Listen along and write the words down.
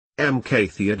MK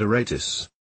Theodoratus.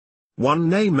 One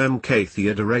name MK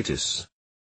Theodoratus.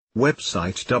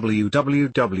 Website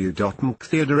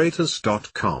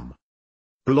www.mktheodoratus.com.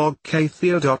 Blog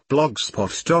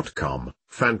ktheo.blogspot.com,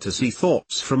 Fantasy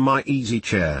Thoughts from My Easy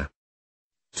Chair.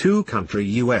 2 Country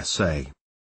USA.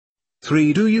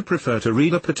 3 Do you prefer to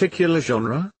read a particular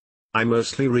genre? I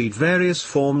mostly read various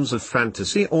forms of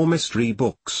fantasy or mystery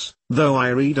books, though I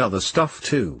read other stuff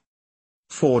too.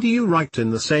 4 Do you write in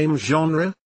the same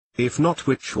genre? If not,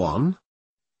 which one?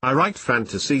 I write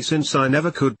fantasy since I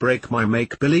never could break my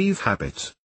make-believe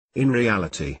habit. In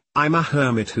reality, I'm a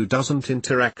hermit who doesn't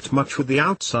interact much with the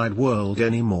outside world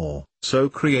anymore, so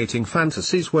creating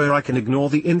fantasies where I can ignore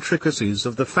the intricacies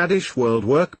of the faddish world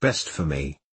work best for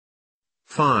me.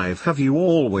 5 Have you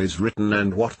always written,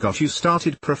 and what got you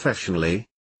started professionally?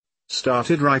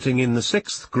 Started writing in the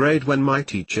 6th grade when my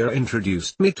teacher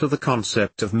introduced me to the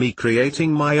concept of me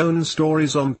creating my own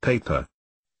stories on paper.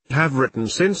 Have written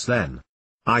since then.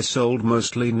 I sold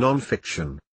mostly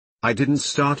non-fiction. I didn't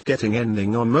start getting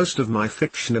ending on most of my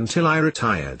fiction until I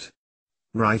retired.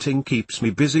 Writing keeps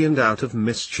me busy and out of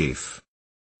mischief.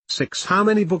 6 How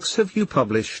many books have you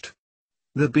published?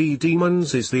 The Bee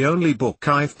Demons is the only book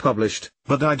I've published,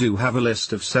 but I do have a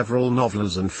list of several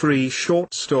novels and free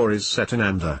short stories set in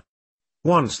Anda.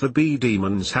 Once the Bee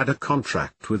Demons had a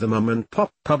contract with a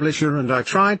mom-and-pop publisher and I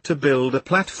tried to build a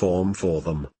platform for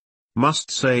them.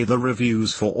 Must say the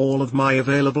reviews for all of my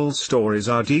available stories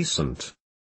are decent.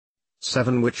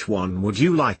 7 Which one would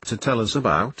you like to tell us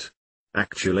about?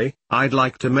 Actually, I'd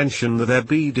like to mention the There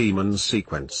Be Demons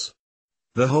sequence.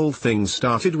 The whole thing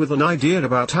started with an idea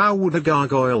about how would a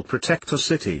gargoyle protect a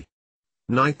city.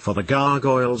 Night for the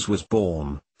Gargoyles was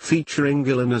born, featuring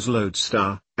Gillen as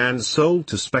Lodestar, and sold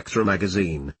to Spectra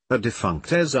magazine, a defunct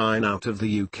design out of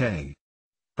the UK.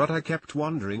 But I kept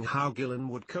wondering how Gillen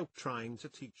would cope trying to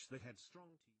teach the headstrong.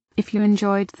 If you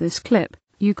enjoyed this clip,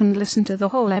 you can listen to the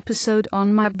whole episode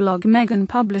on my blog Megan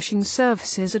Publishing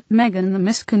Services at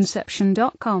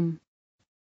meganthemisconception.com.